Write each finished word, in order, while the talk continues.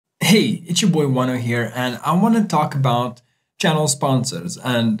Hey, it's your boy Wano here, and I want to talk about channel sponsors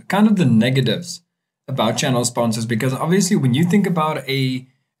and kind of the negatives about channel sponsors. Because obviously, when you think about a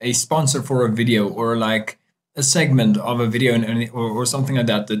sponsor for a video or like a segment of a video or something like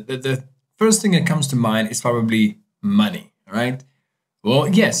that, the first thing that comes to mind is probably money, right? Well,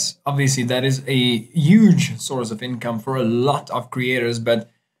 yes, obviously that is a huge source of income for a lot of creators, but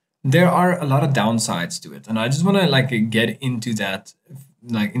there are a lot of downsides to it, and I just want to get into that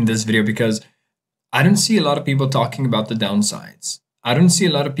in this video because I don't see a lot of people talking about the downsides. I don't see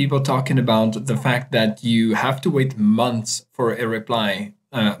a lot of people talking about the fact that you have to wait months for a reply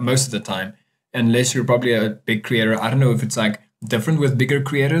most of the time, unless you're probably a big creator. I don't know if it's like different with bigger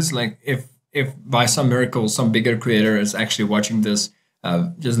creators. Like if by some miracle some bigger creator is actually watching this,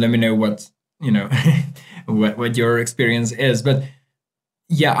 just let me know what what your experience is. But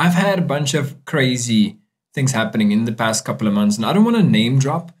yeah, I've had a bunch of crazy things happening in the past couple of months, and I don't want to name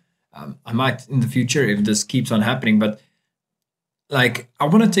drop. I might in the future if this keeps on happening, but I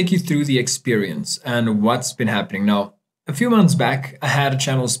want to take you through the experience and what's been happening. Now, a few months back, I had a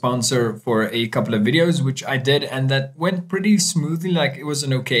channel sponsor for a couple of videos, which I did, and that went pretty smoothly. Like, it was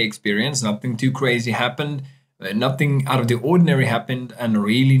an okay experience. Nothing too crazy happened. Nothing out of the ordinary happened and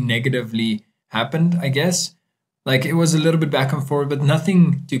really negatively happened, I guess. Like, it was a little bit back and forth, but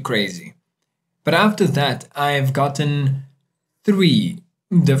nothing too crazy. But after that, I've gotten 3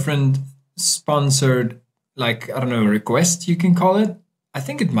 different sponsored, I don't know, requests, you can call it. I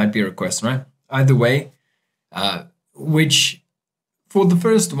think it might be a request, right? Either way, which for the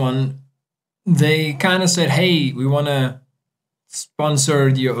first one, they kind of said, hey, we want to sponsor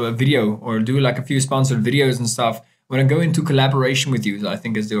your video or do like a few sponsored videos and stuff. We want to go into collaboration with you, I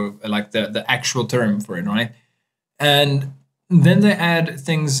think is the actual term for it, right? And then they add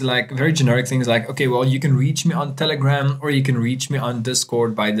things like very generic things like, okay, well, you can reach me on Telegram or you can reach me on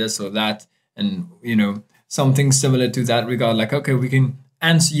Discord by this or that. And, something similar to that regard, like, okay, we can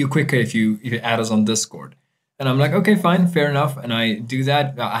answer you quicker if you add us on Discord. And I'm like, okay, fine, fair enough. And I do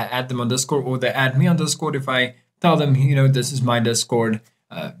that. I add them on Discord, or they add me on Discord if I tell them, this is my Discord,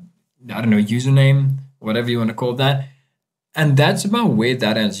 I don't know, username, whatever you want to call that. And that's about where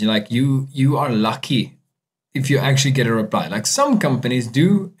that ends. You are lucky if you actually get a reply. Like, some companies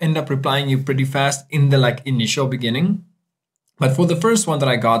do end up replying you pretty fast in the initial beginning. But for the first one that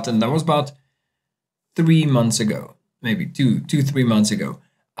I got, and that was about 3 months ago, maybe 3 months ago,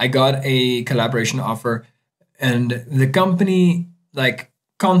 I got a collaboration offer, and the company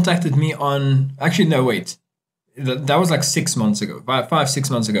contacted me on, actually, no, wait, that was 6 months ago, 6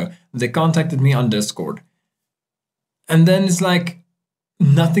 months ago. They contacted me on Discord. And then it's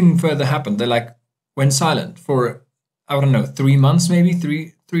nothing further happened. They went silent for, I don't know, 3 months,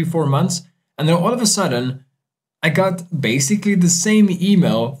 maybe 4 months. And then all of a sudden, I got basically the same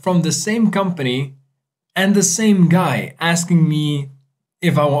email from the same company and the same guy asking me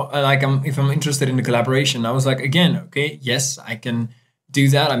if I want, if I'm interested in the collaboration. I was like, again, okay, yes, I can do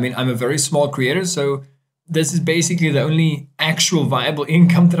that. I mean, I'm a very small creator, so this is basically the only actual viable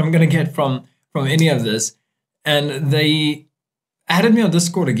income that I'm gonna get from any of this. And they added me on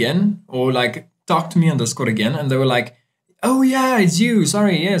Discord again, or talked to me on Discord again, and they were like, oh yeah, it's you,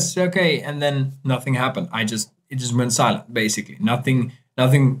 sorry, yes, okay. And then nothing happened. It just went silent, basically. Nothing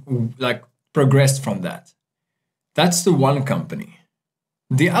progressed from that. That's the one company.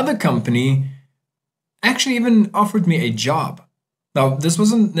 The other company actually even offered me a job. Now, this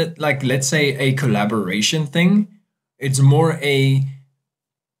wasn't let's say a collaboration thing. It's more a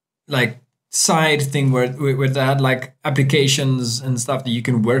side thing where they had applications and stuff that you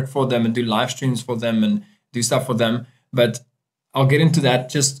can work for them and do live streams for them and do stuff for them. But I'll get into that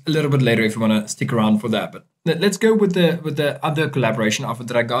just a little bit later if you want to stick around for that. But let's go with the other collaboration offer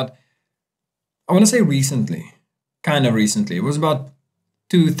that I got. I want to say recently, kind of recently. It was about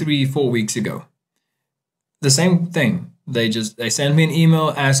 2, 3, 4 weeks ago. The same thing. They sent me an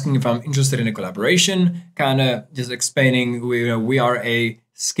email asking if I'm interested in a collaboration, kind of just explaining we are a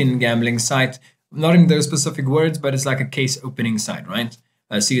skin gambling site. Not in those specific words, but it's like a case opening site, right?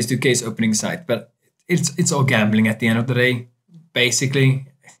 A CS2 case opening site. But it's all gambling at the end of the day. Basically,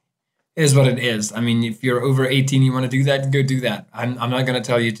 is what it is. I mean, if you're over 18, you want to do that, go do that. I'm not going to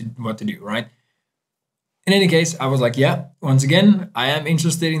tell you what to do, right? In any case, I was like, yeah, once again, I am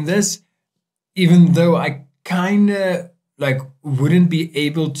interested in this, even though I kind of wouldn't be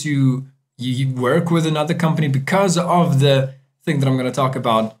able to work with another company because of the thing that I'm going to talk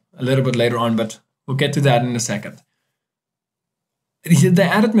about a little bit later on, but we'll get to that in a second. They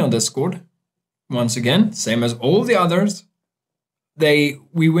added me on Discord. Once again, same as all the others.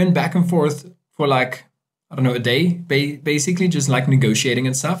 We went back and forth for I don't know, a day, basically just negotiating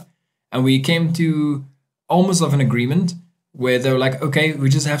and stuff. and we came to almost of an agreement where they were like, okay, we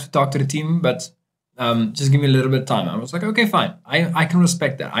just have to talk to the team, but just give me a little bit of time. I was like, okay, fine. I can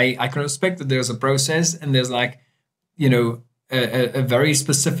respect that. I can respect that there's a process and there's like, you know, a very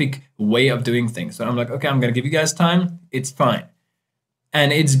specific way of doing things. So I'm like, okay, I'm going to give you guys time. It's fine.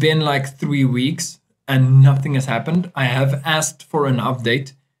 And it's been like 3 weeks and nothing has happened. I have asked for an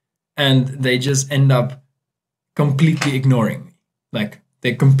update and they just end up completely ignoring me. Like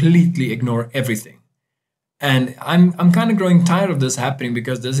they completely ignore everything. And I'm kind of growing tired of this happening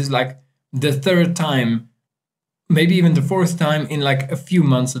because this is like the third time, maybe even the fourth time in like a few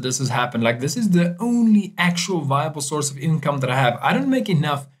months that this has happened. Like this is the only actual viable source of income that I have. I don't make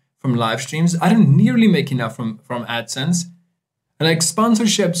enough from live streams. I don't nearly make enough from AdSense. Like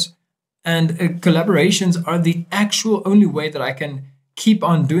sponsorships and collaborations are the actual only way that I can keep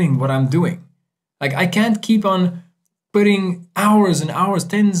on doing what I'm doing. Like I can't keep on putting hours and hours,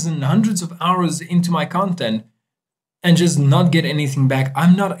 tens and hundreds of hours into my content and just not get anything back.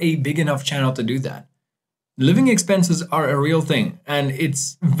 I'm not a big enough channel to do that. Living expenses are a real thing and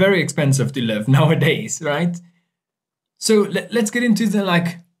it's very expensive to live nowadays, right? So let's get into the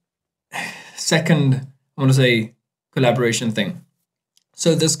like second, I want to say, collaboration thing.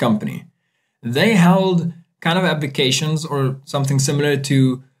 So this company, they held kind of applications or something similar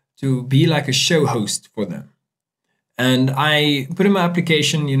to be like a show host for them. And I put in my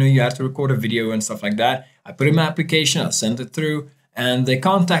application, you know, you have to record a video and stuff like that. I put in my application, I sent it through, and they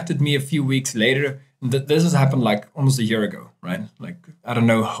contacted me a few weeks later. This has happened like almost a year ago, right? Like, I don't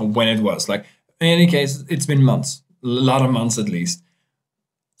know when it was. Like, in any case, it's been months, a lot of months at least.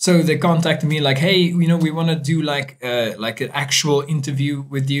 So they contacted me like, hey, you know, we want to do like an actual interview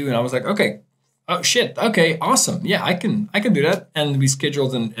with you. And I was like, okay, oh shit, okay, awesome. Yeah, I can do that. And we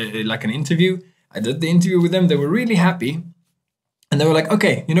scheduled like an interview. I did the interview with them. They were really happy. And they were like,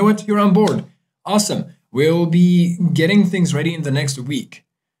 okay, you know what? You're on board. Awesome. We'll be getting things ready in the next week.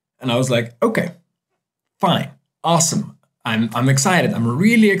 And I was like, okay, fine. Awesome. I'm excited. I'm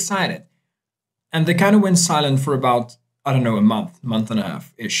really excited. And they kind of went silent for about, I don't know, a month and a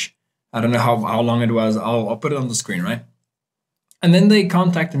half-ish. I don't know how long it was. I'll put it on the screen, right? And then they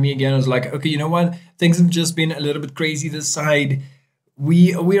contacted me again. I was like, okay, you know what? Things have just been a little bit crazy this side.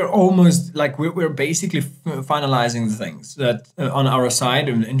 We are almost like we're basically finalizing the things that on our side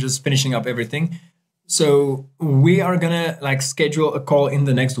and just finishing up everything. So we are gonna like schedule a call in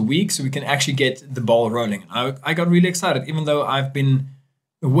the next week so we can actually get the ball rolling. I got really excited, even though I've been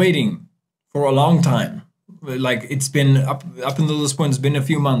waiting for a long time. Like it's been up until this point, it's been a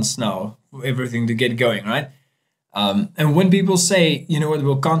few months now for everything to get going, right? And when people say, you know what,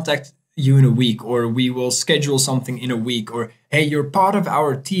 we'll contact you in a week, or we will schedule something in a week, or hey, you're part of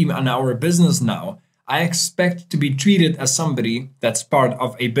our team and our business now, I expect to be treated as somebody that's part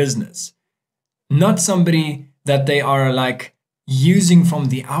of a business, not somebody that they are like using from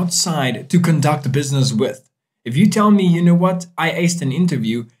the outside to conduct business with. If you tell me, you know what, I aced an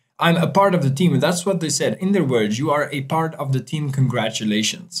interview, I'm a part of the team, and that's what they said in their words, you are a part of the team,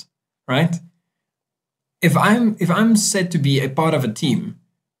 congratulations, right? If I'm said to be a part of a team,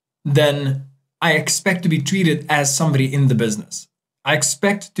 then I expect to be treated as somebody in the business. I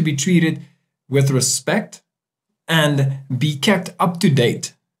expect to be treated with respect and be kept up to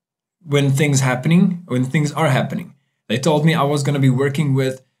date when things are happening. They told me I was going to be working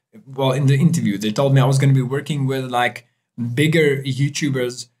with, well, in the interview, they told me I was going to be working with like bigger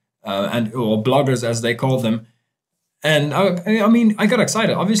YouTubers or bloggers, as they call them. And I mean, I got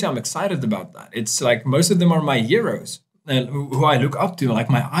excited. Obviously, I'm excited about that. It's like most of them are my heroes and who I look up to, like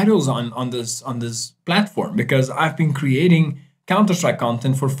my idols on this platform, because I've been creating Counter-Strike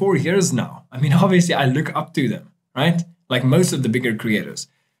content for 4 years now. I mean, obviously, I look up to them, right? Like most of the bigger creators.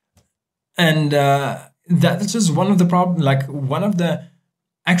 And that's just one of the problems, like one of the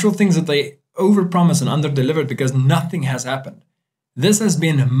actual things that they overpromise and underdelivered, because nothing has happened. This has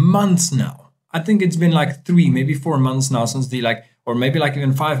been months now. I think it's been like 3, maybe 4 months now since the like, or maybe like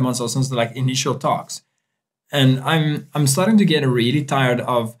even 5 months or since the like initial talks. And I'm starting to get really tired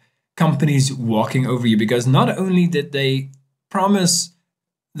of companies walking over you, because not only did they promise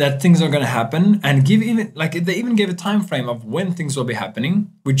that things are going to happen and give even like they even gave a time frame of when things will be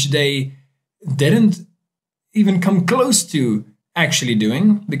happening, which they didn't even come close to actually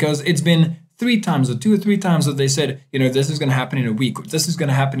doing, because it's been 3 times or 2 or 3 times that they said, you know, this is going to happen in a week, or this is going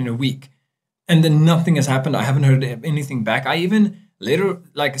to happen in a week. And then nothing has happened. I haven't heard anything back. I even later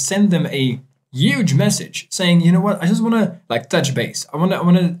like sent them a huge message saying, you know what, I just want to like touch base. I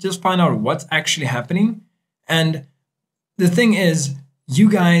want to just find out what's actually happening. And the thing is, you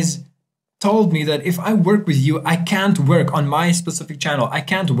guys told me that if I work with you, I can't work on my specific channel. I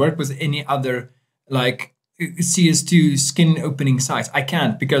can't work with any other like CS2 skin opening sites. I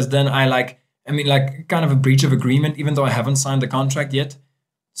can't, because then like kind of a breach of agreement, even though I haven't signed the contract yet.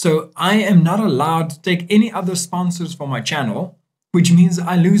 So I am not allowed to take any other sponsors for my channel, which means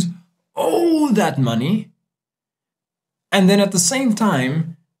I lose all that money. And then at the same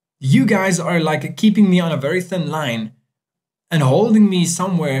time, you guys are like keeping me on a very thin line and holding me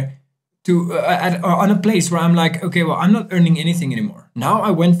somewhere to on a place where I'm like, okay, well, I'm not earning anything anymore. Now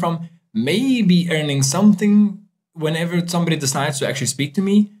I went from maybe earning something whenever somebody decides to actually speak to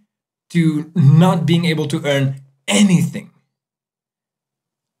me to not being able to earn anything.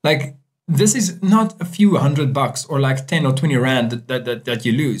 Like, this is not a few $100 or like 10 or 20 rand that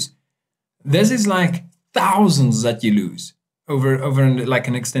you lose. This is like thousands that you lose over like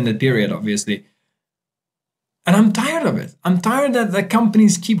an extended period, obviously. And I'm tired of it. I'm tired that the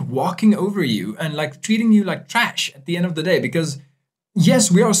companies keep walking over you and like treating you like trash at the end of the day, because yes,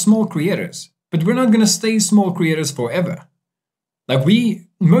 we are small creators, but we're not going to stay small creators forever. Like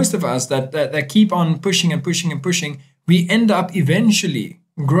most of us that keep on pushing and pushing and pushing, we end up eventually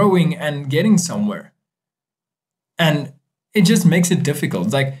growing and getting somewhere. And it just makes it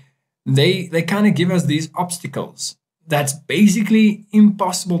difficult. Like they kind of give us these obstacles that's basically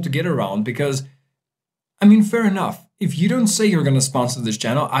impossible to get around, because I mean, fair enough. If you don't say you're going to sponsor this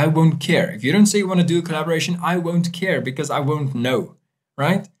channel, I won't care. If you don't say you want to do a collaboration, I won't care, because I won't know,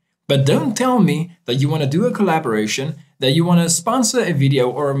 right? But don't tell me that you want to do a collaboration, that you want to sponsor a video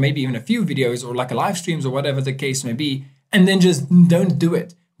or maybe even a few videos or like a live streams or whatever the case may be, and then just don't do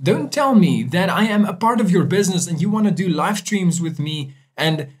it. Don't tell me that I am a part of your business and you want to do live streams with me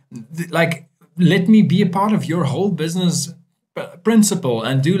and like let me be a part of your whole business principle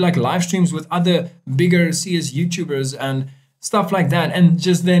and do like live streams with other bigger CS YouTubers and stuff like that, and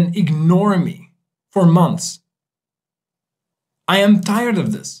just then ignore me for months. I am tired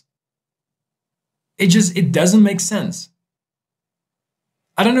of this. It doesn't make sense.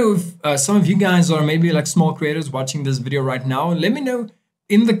 I don't know if some of you guys are maybe like small creators watching this video right now. Let me know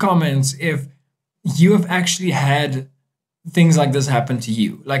in the comments if you have actually had things like this happen to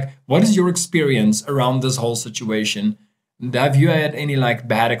you. Like, what is your experience around this whole situation? Have you had any like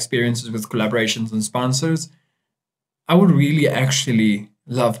bad experiences with collaborations and sponsors? I would really actually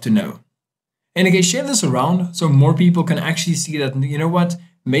love to know. And again, share this around so more people can actually see that, you know what,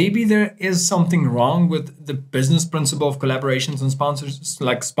 maybe there is something wrong with the business principle of collaborations and sponsors,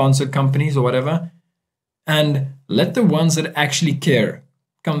 like sponsored companies or whatever. And let the ones that actually care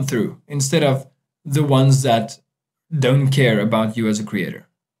come through instead of the ones that don't care about you as a creator.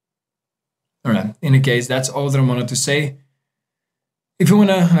 All right. In any case, that's all that I wanted to say. If you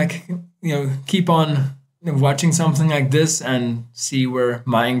want to keep on watching something like this and see where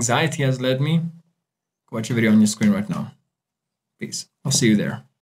my anxiety has led me, watch a video on your screen right now. Peace. I'll see you there.